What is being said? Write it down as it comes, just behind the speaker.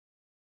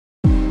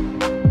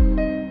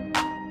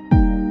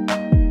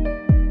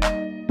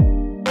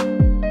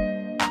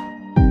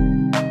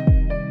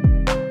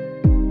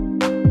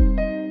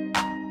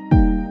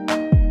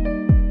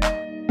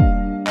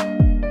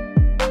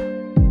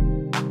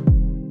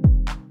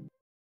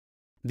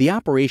The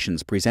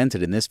operations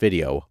presented in this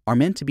video are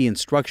meant to be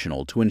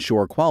instructional to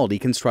ensure quality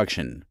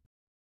construction.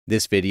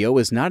 This video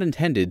is not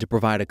intended to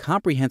provide a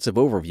comprehensive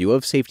overview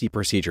of safety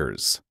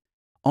procedures.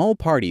 All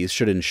parties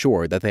should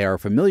ensure that they are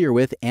familiar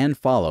with and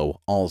follow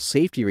all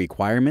safety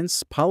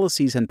requirements,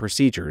 policies, and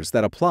procedures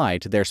that apply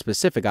to their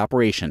specific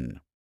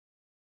operation.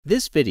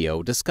 This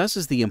video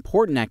discusses the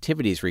important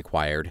activities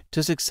required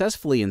to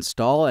successfully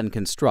install and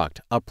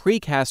construct a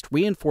precast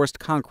reinforced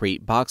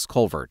concrete box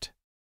culvert.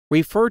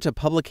 Refer to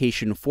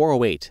Publication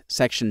 408,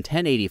 Section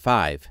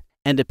 1085,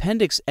 and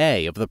Appendix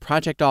A of the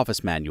Project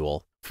Office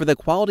Manual for the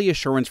Quality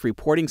Assurance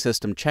Reporting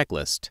System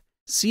Checklist,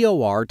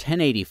 COR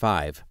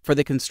 1085, for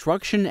the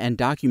construction and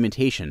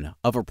documentation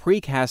of a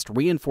precast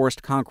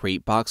reinforced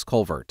concrete box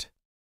culvert.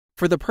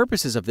 For the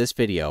purposes of this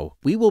video,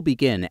 we will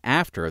begin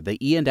after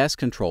the E&S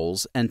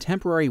controls and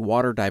temporary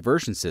water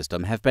diversion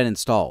system have been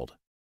installed.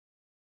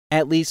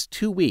 At least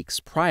 2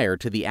 weeks prior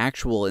to the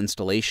actual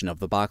installation of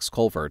the box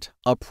culvert,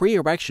 a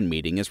pre-erection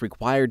meeting is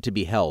required to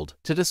be held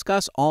to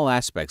discuss all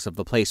aspects of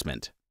the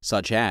placement,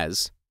 such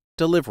as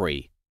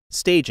delivery,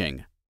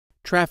 staging,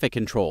 traffic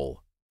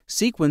control,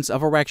 sequence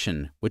of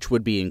erection, which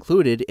would be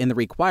included in the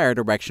required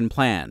erection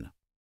plan,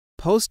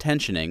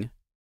 post-tensioning,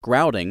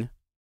 grouting,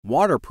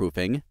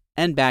 waterproofing,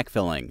 and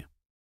backfilling.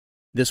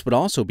 This would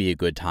also be a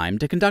good time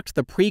to conduct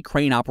the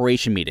pre-crane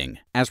operation meeting,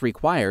 as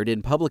required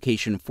in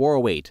Publication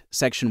 408,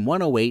 Section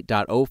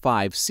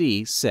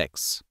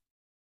 108.05c6.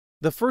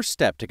 The first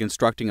step to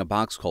constructing a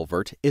box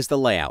culvert is the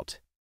layout.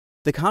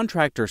 The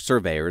contractor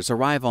surveyors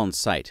arrive on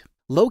site,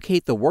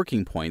 locate the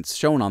working points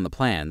shown on the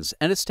plans,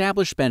 and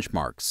establish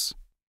benchmarks.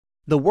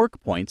 The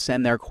work points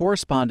and their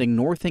corresponding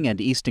northing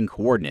and easting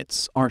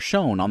coordinates are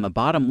shown on the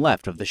bottom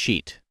left of the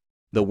sheet.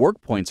 The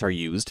work points are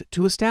used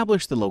to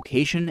establish the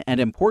location and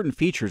important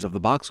features of the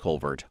box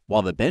culvert,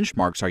 while the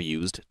benchmarks are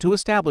used to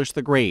establish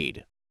the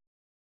grade.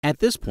 At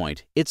this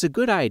point, it's a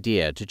good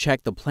idea to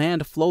check the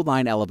planned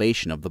flowline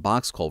elevation of the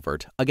box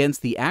culvert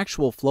against the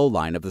actual flow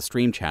line of the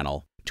stream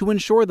channel to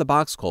ensure the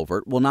box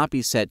culvert will not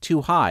be set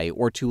too high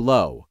or too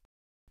low.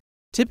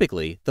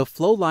 Typically, the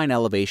flow line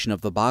elevation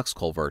of the box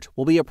culvert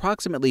will be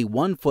approximately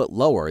 1 foot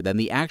lower than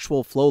the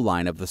actual flow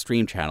line of the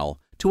stream channel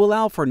to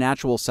allow for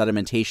natural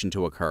sedimentation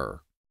to occur.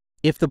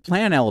 If the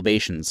plan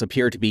elevations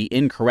appear to be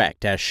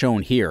incorrect as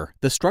shown here,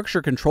 the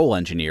structure control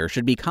engineer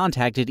should be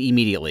contacted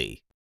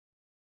immediately.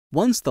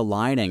 Once the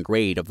line and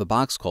grade of the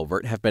box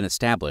culvert have been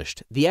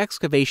established, the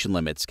excavation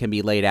limits can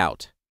be laid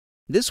out.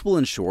 This will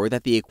ensure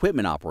that the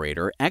equipment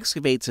operator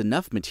excavates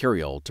enough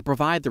material to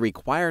provide the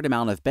required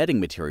amount of bedding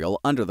material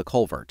under the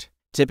culvert,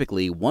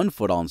 typically 1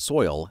 foot on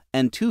soil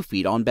and 2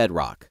 feet on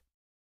bedrock.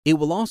 It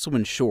will also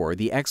ensure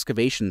the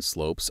excavation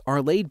slopes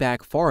are laid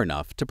back far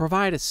enough to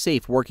provide a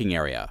safe working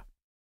area.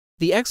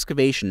 The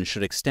excavation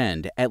should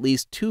extend at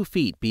least 2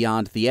 feet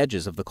beyond the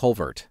edges of the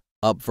culvert,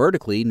 up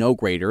vertically no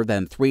greater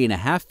than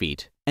 3.5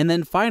 feet, and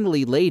then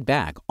finally laid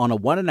back on a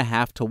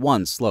 1.5 to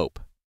 1 slope.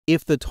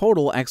 If the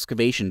total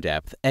excavation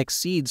depth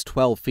exceeds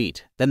 12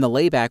 feet, then the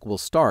layback will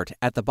start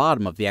at the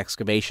bottom of the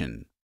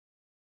excavation.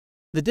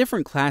 The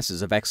different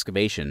classes of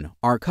excavation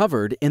are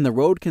covered in the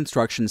Road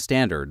Construction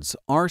Standards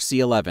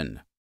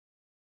RC11.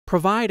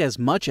 Provide as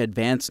much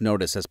advance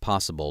notice as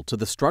possible to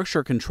the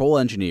structure control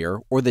engineer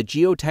or the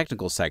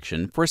geotechnical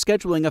section for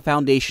scheduling a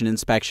foundation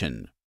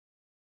inspection.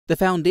 The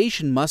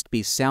foundation must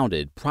be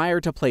sounded prior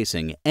to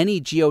placing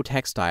any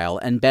geotextile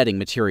and bedding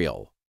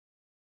material.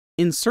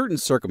 In certain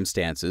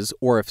circumstances,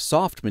 or if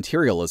soft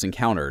material is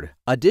encountered,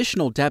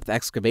 additional depth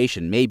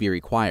excavation may be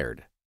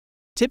required.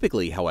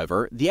 Typically,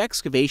 however, the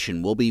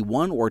excavation will be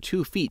 1 or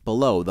 2 feet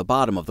below the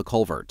bottom of the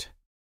culvert.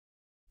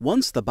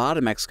 Once the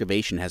bottom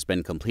excavation has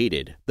been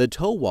completed, the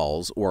toe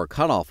walls or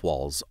cutoff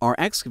walls are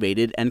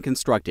excavated and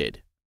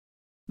constructed.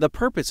 The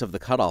purpose of the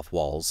cutoff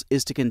walls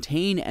is to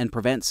contain and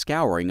prevent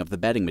scouring of the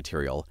bedding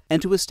material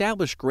and to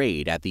establish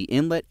grade at the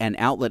inlet and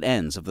outlet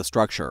ends of the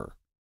structure.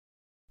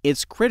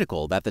 It's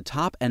critical that the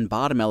top and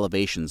bottom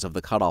elevations of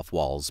the cutoff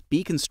walls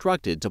be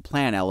constructed to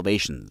plan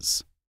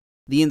elevations.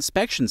 The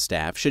inspection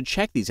staff should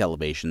check these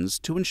elevations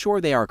to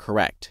ensure they are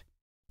correct.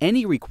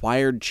 Any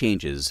required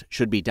changes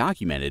should be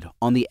documented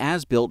on the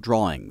as-built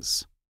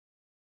drawings.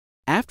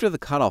 After the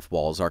cutoff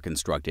walls are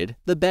constructed,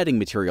 the bedding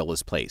material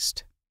is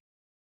placed.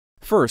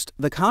 First,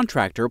 the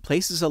contractor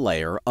places a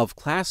layer of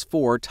Class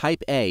 4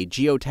 Type A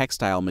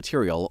geotextile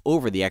material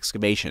over the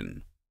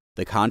excavation.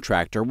 The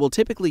contractor will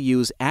typically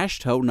use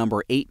AASHTO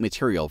No. 8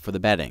 material for the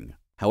bedding.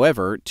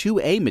 However,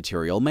 2A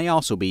material may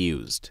also be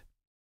used.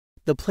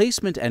 The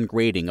placement and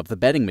grading of the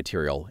bedding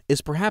material is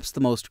perhaps the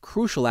most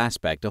crucial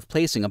aspect of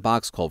placing a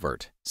box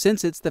culvert,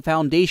 since it's the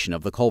foundation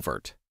of the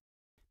culvert.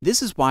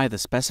 This is why the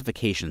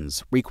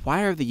specifications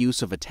require the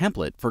use of a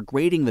template for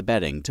grading the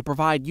bedding to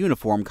provide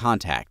uniform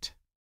contact.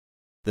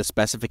 The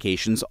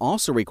specifications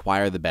also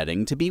require the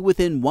bedding to be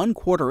within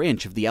 1/4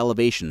 inch of the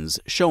elevations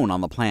shown on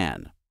the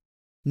plan.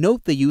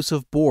 Note the use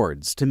of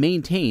boards to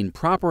maintain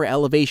proper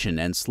elevation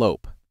and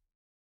slope.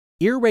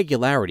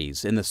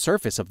 Irregularities in the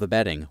surface of the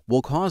bedding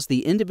will cause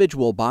the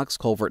individual box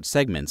culvert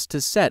segments to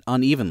set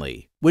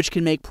unevenly, which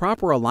can make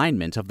proper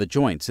alignment of the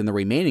joints in the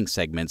remaining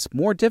segments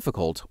more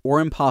difficult or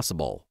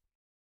impossible.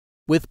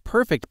 With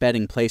perfect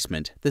bedding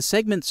placement, the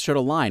segments should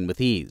align with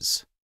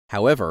ease.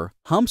 However,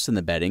 humps in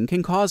the bedding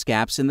can cause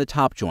gaps in the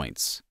top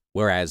joints,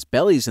 whereas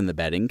bellies in the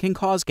bedding can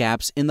cause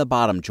gaps in the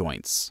bottom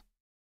joints.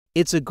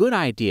 It's a good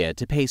idea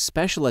to pay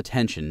special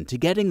attention to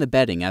getting the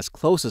bedding as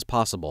close as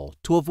possible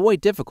to avoid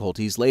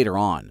difficulties later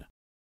on.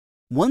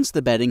 Once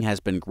the bedding has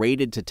been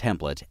graded to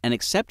template and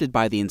accepted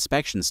by the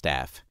inspection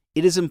staff,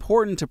 it is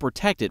important to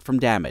protect it from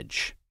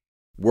damage.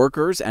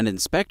 Workers and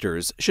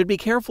inspectors should be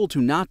careful to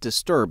not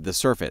disturb the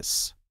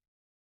surface.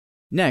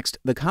 Next,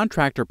 the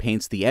contractor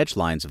paints the edge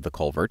lines of the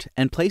culvert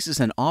and places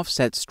an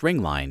offset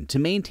string line to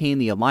maintain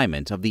the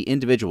alignment of the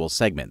individual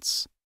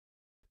segments.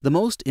 The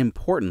most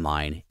important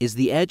line is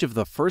the edge of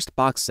the first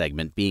box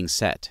segment being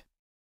set.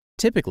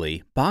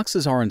 Typically,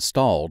 boxes are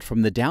installed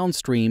from the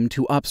downstream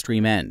to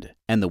upstream end,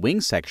 and the wing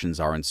sections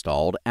are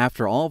installed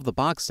after all of the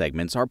box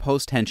segments are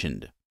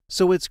post-tensioned.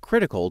 So it's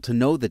critical to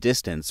know the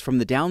distance from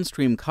the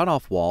downstream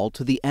cutoff wall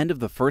to the end of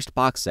the first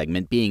box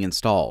segment being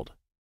installed.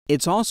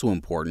 It's also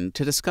important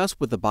to discuss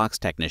with the box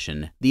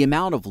technician the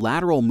amount of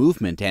lateral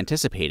movement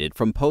anticipated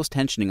from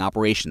post-tensioning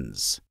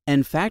operations,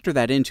 and factor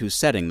that into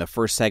setting the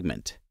first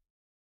segment.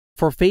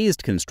 For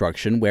phased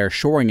construction where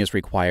shoring is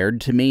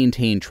required to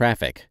maintain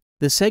traffic,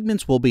 the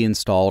segments will be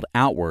installed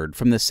outward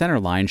from the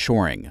centerline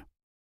shoring.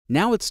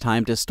 Now it's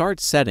time to start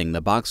setting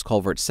the box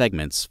culvert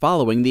segments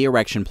following the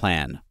erection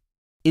plan.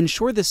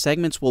 Ensure the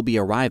segments will be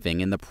arriving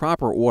in the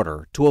proper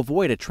order to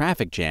avoid a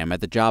traffic jam at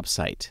the job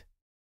site.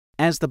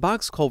 As the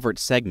box culvert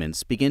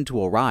segments begin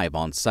to arrive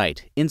on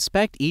site,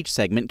 inspect each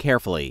segment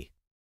carefully.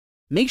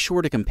 Make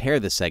sure to compare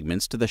the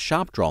segments to the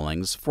shop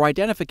drawings for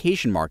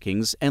identification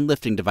markings and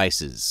lifting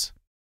devices.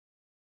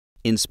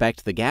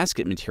 Inspect the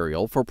gasket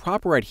material for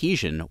proper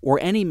adhesion or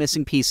any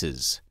missing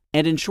pieces,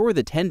 and ensure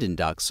the tendon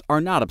ducts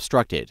are not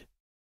obstructed.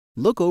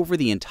 Look over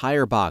the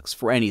entire box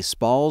for any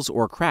spalls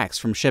or cracks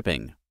from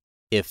shipping.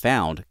 If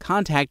found,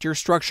 contact your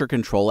structure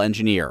control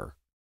engineer.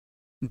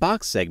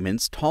 Box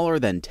segments taller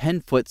than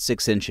 10 foot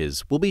 6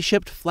 inches will be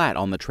shipped flat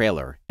on the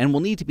trailer and will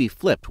need to be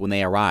flipped when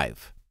they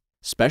arrive.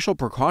 Special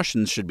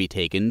precautions should be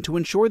taken to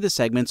ensure the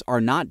segments are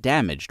not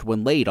damaged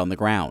when laid on the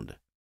ground.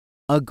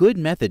 A good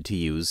method to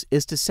use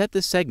is to set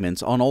the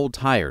segments on old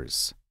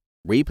tires.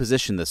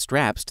 Reposition the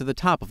straps to the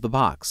top of the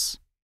box.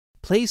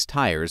 Place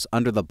tires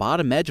under the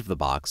bottom edge of the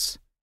box,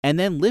 and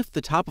then lift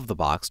the top of the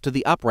box to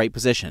the upright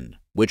position,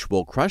 which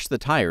will crush the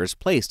tires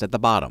placed at the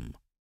bottom.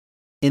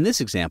 In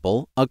this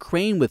example, a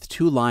crane with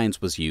 2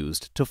 lines was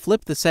used to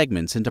flip the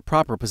segments into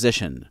proper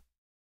position.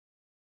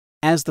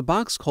 As the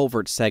box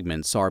culvert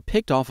segments are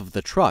picked off of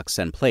the trucks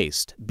and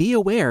placed, be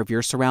aware of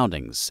your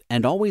surroundings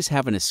and always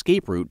have an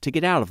escape route to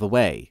get out of the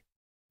way.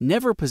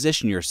 Never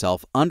position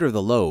yourself under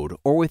the load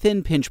or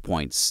within pinch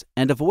points,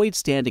 and avoid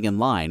standing in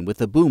line with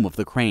the boom of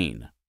the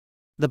crane.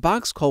 The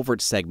box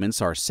culvert segments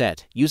are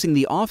set using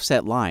the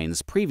offset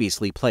lines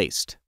previously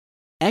placed.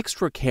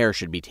 Extra care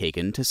should be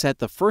taken to set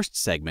the first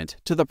segment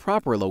to the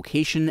proper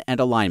location and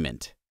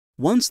alignment.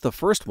 Once the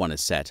first one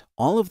is set,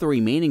 all of the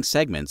remaining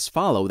segments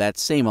follow that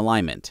same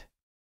alignment.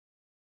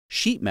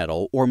 Sheet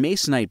metal or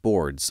masonite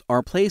boards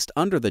are placed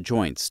under the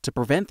joints to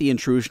prevent the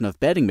intrusion of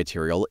bedding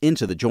material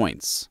into the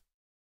joints.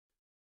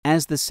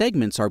 As the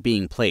segments are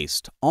being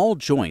placed, all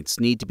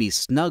joints need to be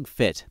snug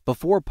fit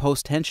before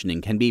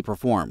post-tensioning can be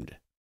performed.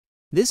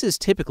 This is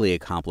typically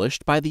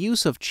accomplished by the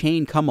use of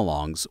chain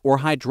come-alongs or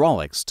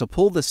hydraulics to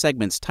pull the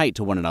segments tight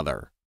to one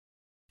another.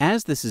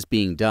 As this is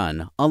being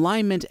done,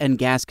 alignment and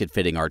gasket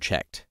fitting are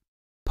checked.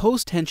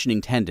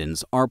 Post-tensioning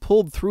tendons are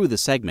pulled through the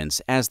segments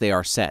as they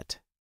are set.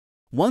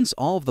 Once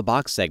all of the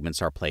box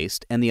segments are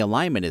placed and the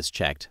alignment is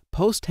checked,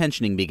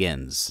 post-tensioning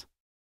begins.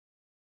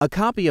 A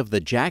copy of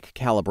the jack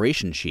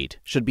calibration sheet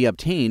should be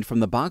obtained from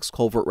the box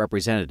culvert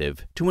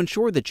representative to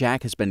ensure the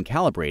jack has been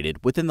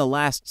calibrated within the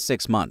last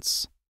 6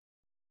 months.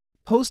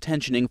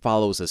 Post-tensioning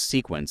follows a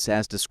sequence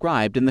as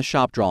described in the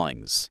shop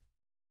drawings.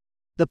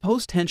 The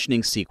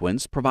post-tensioning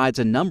sequence provides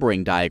a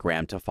numbering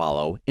diagram to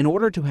follow in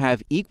order to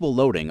have equal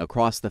loading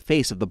across the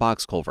face of the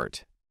box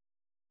culvert.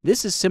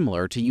 This is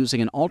similar to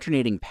using an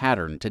alternating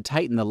pattern to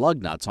tighten the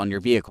lug nuts on your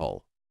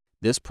vehicle.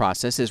 This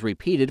process is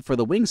repeated for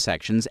the wing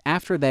sections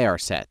after they are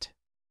set.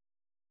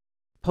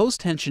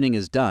 Post-tensioning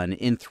is done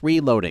in 3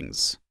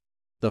 loadings.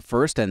 The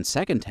first and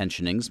second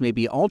tensionings may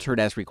be altered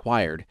as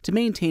required to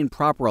maintain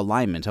proper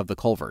alignment of the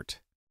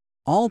culvert.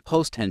 All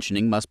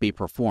post-tensioning must be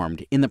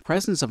performed in the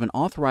presence of an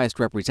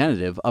authorized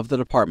representative of the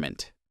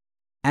department.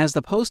 As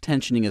the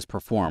post-tensioning is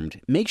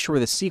performed, make sure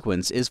the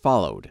sequence is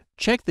followed.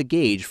 Check the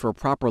gauge for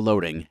proper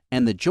loading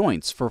and the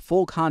joints for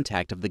full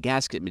contact of the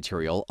gasket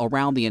material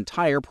around the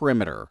entire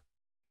perimeter.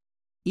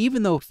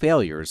 Even though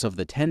failures of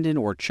the tendon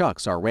or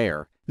chucks are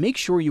rare, make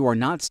sure you are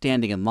not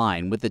standing in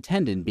line with the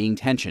tendon being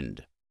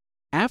tensioned.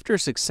 After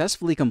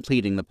successfully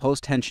completing the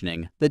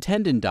post-tensioning, the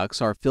tendon ducts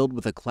are filled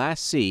with a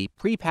Class C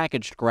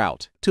prepackaged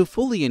grout to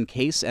fully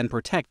encase and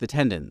protect the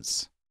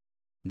tendons.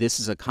 This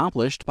is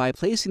accomplished by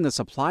placing the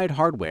supplied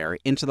hardware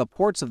into the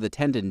ports of the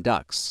tendon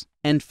ducts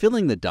and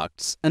filling the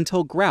ducts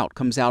until grout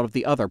comes out of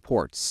the other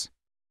ports.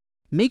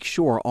 Make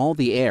sure all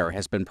the air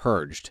has been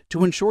purged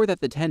to ensure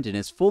that the tendon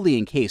is fully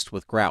encased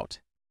with grout.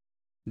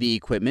 The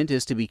equipment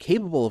is to be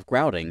capable of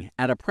grouting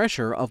at a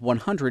pressure of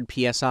 100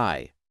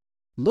 psi.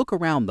 Look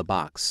around the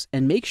box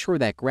and make sure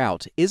that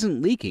grout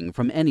isn't leaking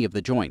from any of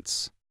the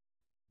joints.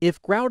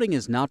 If grouting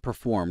is not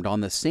performed on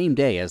the same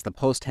day as the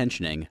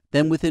post-tensioning,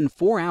 then within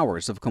 4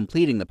 hours of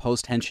completing the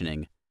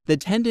post-tensioning, the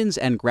tendons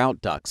and grout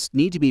ducts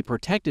need to be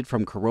protected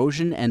from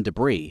corrosion and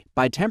debris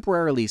by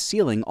temporarily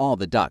sealing all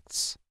the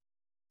ducts.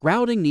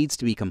 Grouting needs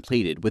to be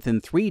completed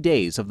within 3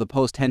 days of the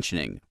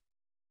post-tensioning.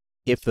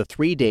 If the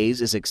 3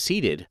 days is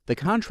exceeded, the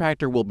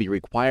contractor will be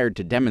required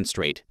to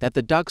demonstrate that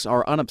the ducts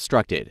are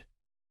unobstructed.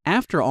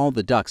 After all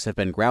the ducts have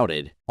been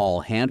grouted,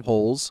 all hand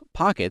holes,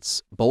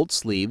 pockets, bolt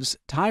sleeves,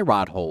 tie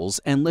rod holes,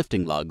 and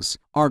lifting lugs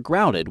are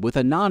grouted with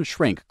a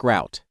non-shrink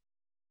grout.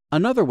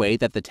 Another way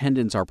that the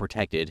tendons are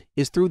protected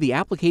is through the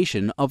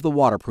application of the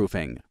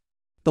waterproofing.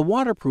 The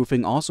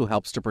waterproofing also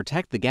helps to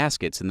protect the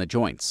gaskets in the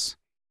joints.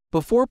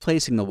 Before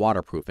placing the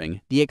waterproofing,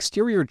 the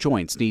exterior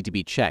joints need to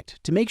be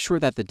checked to make sure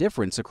that the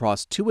difference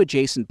across 2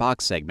 adjacent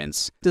box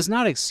segments does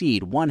not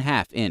exceed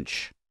 1/2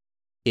 inch.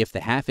 If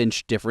the 1/2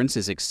 inch difference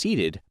is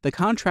exceeded, the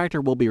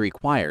contractor will be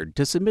required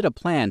to submit a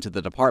plan to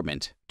the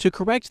department to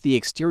correct the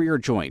exterior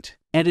joint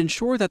and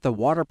ensure that the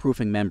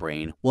waterproofing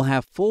membrane will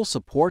have full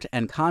support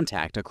and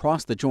contact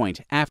across the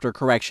joint after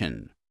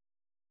correction.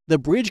 The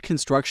Bridge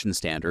Construction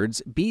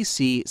Standards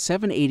BC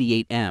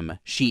 788M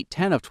Sheet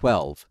 10 of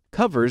 12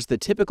 covers the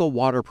typical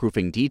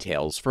waterproofing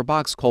details for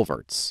box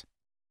culverts.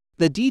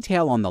 The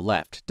detail on the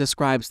left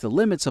describes the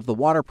limits of the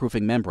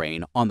waterproofing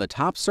membrane on the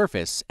top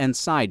surface and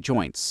side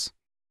joints.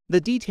 The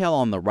detail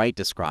on the right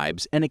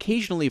describes an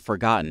occasionally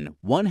forgotten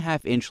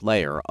 1/2 inch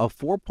layer of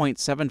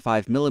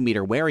 4.75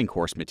 mm wearing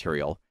course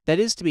material that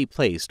is to be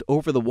placed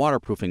over the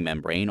waterproofing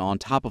membrane on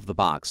top of the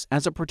box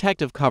as a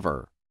protective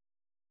cover.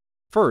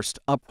 First,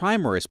 a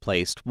primer is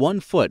placed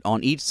 1 foot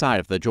on each side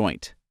of the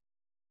joint.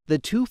 The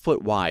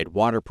 2-foot wide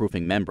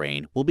waterproofing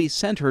membrane will be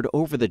centered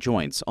over the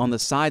joints on the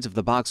sides of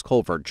the box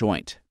culvert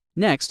joint.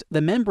 Next, the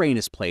membrane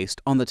is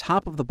placed on the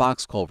top of the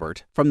box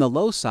culvert from the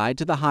low side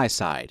to the high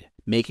side,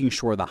 making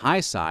sure the high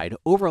side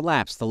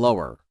overlaps the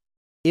lower.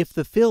 If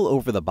the fill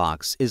over the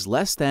box is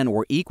less than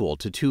or equal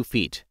to 2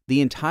 feet,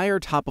 the entire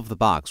top of the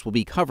box will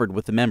be covered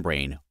with the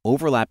membrane,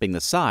 overlapping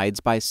the sides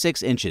by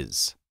 6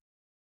 inches.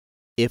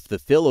 If the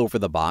fill over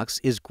the box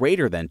is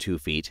greater than 2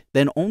 feet,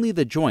 then only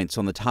the joints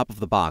on the top of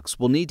the box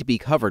will need to be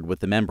covered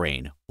with the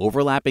membrane,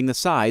 overlapping the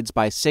sides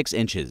by 6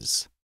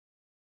 inches.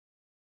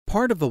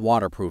 Part of the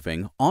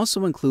waterproofing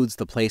also includes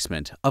the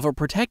placement of a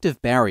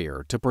protective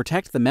barrier to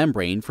protect the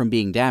membrane from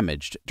being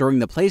damaged during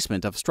the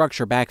placement of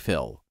structure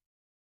backfill.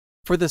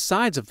 For the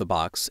sides of the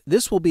box,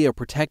 this will be a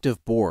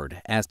protective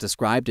board as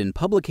described in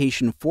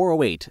Publication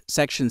 408,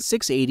 Section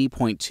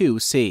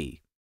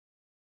 680.2c.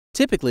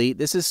 Typically,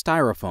 this is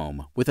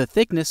styrofoam with a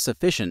thickness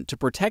sufficient to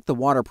protect the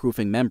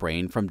waterproofing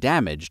membrane from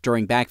damage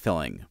during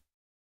backfilling.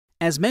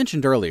 As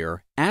mentioned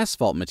earlier,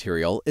 asphalt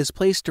material is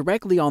placed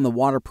directly on the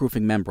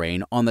waterproofing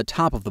membrane on the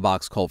top of the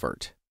box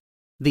culvert.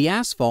 The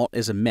asphalt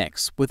is a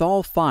mix with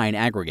all fine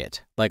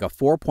aggregate, like a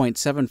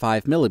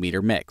 4.75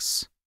 mm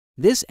mix.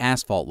 This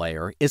asphalt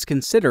layer is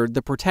considered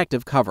the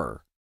protective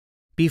cover.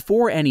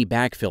 Before any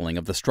backfilling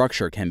of the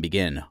structure can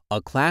begin,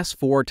 a Class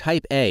 4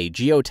 Type A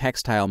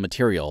geotextile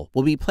material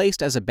will be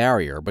placed as a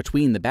barrier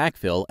between the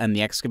backfill and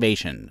the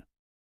excavation.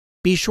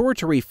 Be sure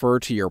to refer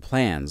to your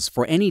plans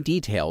for any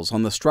details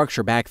on the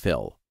structure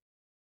backfill.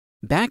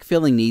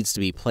 Backfilling needs to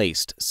be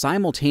placed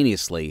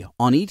simultaneously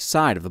on each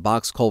side of the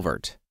box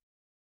culvert.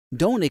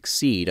 Don't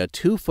exceed a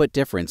 2-foot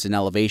difference in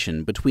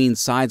elevation between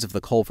sides of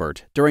the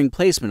culvert during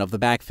placement of the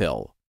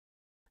backfill.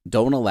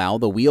 Don't allow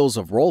the wheels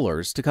of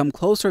rollers to come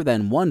closer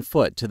than 1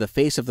 foot to the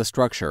face of the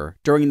structure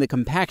during the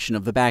compaction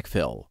of the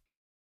backfill.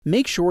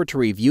 Make sure to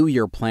review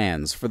your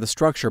plans for the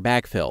structure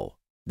backfill.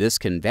 This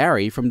can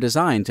vary from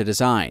design to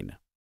design.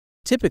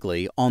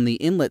 Typically, on the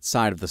inlet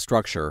side of the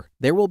structure,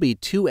 there will be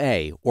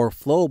 2A or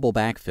flowable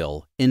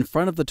backfill in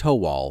front of the toe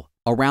wall,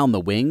 around the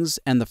wings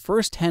and the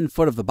first 10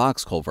 foot of the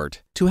box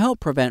culvert to help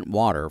prevent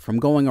water from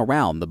going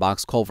around the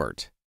box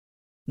culvert.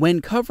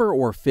 When cover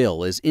or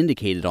fill is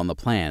indicated on the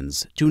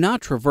plans, do not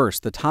traverse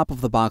the top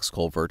of the box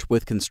culvert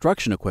with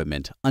construction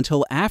equipment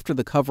until after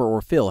the cover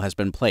or fill has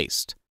been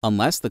placed,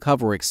 unless the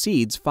cover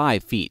exceeds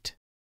 5 feet.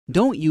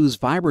 Don't use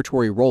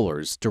vibratory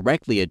rollers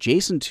directly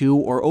adjacent to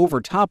or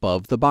over top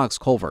of the box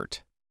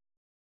culvert.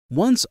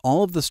 Once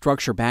all of the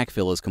structure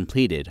backfill is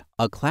completed,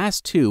 a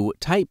Class 2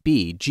 Type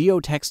B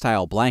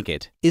geotextile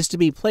blanket is to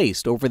be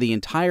placed over the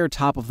entire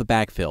top of the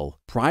backfill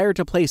prior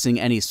to placing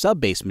any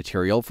subbase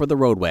material for the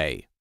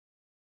roadway.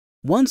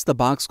 Once the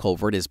box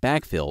culvert is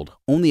backfilled,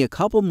 only a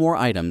couple more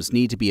items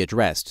need to be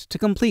addressed to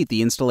complete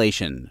the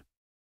installation.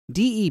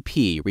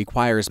 DEP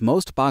requires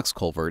most box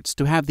culverts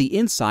to have the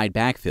inside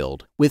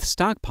backfilled with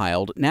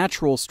stockpiled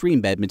natural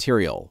streambed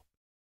material.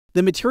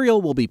 The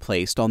material will be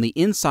placed on the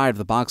inside of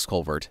the box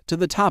culvert to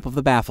the top of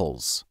the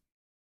baffles.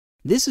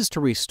 This is to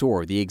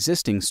restore the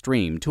existing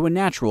stream to a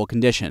natural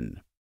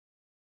condition.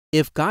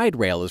 If guide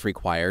rail is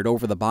required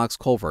over the box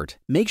culvert,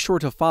 make sure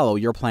to follow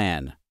your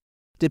plan.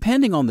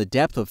 Depending on the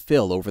depth of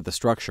fill over the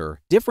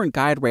structure, different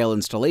guide rail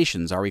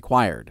installations are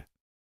required.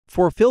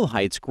 For fill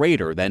heights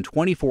greater than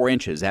 24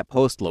 inches at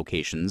post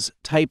locations,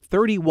 Type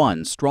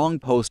 31 strong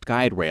post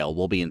guide rail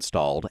will be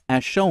installed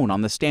as shown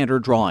on the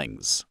standard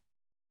drawings.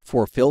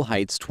 For fill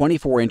heights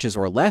 24 inches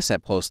or less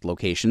at post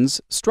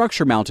locations,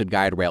 structure-mounted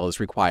guide rail is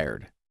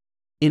required.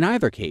 In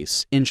either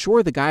case,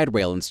 ensure the guide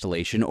rail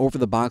installation over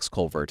the box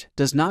culvert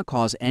does not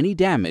cause any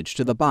damage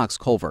to the box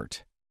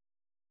culvert.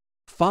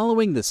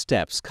 Following the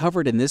steps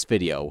covered in this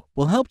video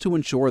will help to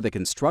ensure the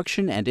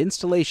construction and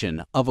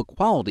installation of a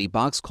quality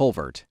box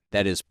culvert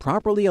that is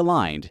properly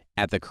aligned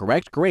at the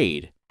correct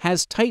grade,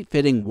 has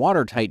tight-fitting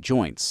watertight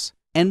joints,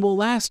 and will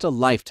last a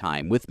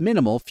lifetime with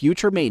minimal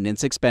future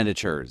maintenance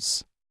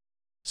expenditures.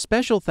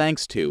 Special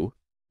thanks to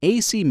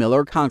A.C.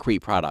 Miller Concrete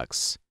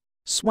Products,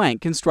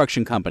 Swank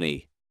Construction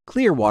Company,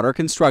 Clearwater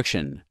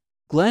Construction,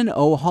 Glenn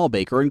O.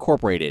 Hallbaker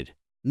Incorporated,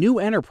 New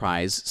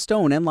Enterprise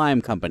Stone and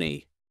Lime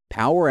Company,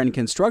 Power and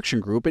Construction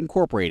Group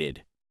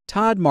Incorporated,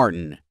 Todd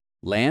Martin,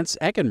 Lance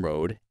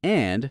Eckenrode,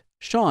 and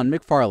Sean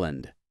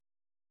McFarland.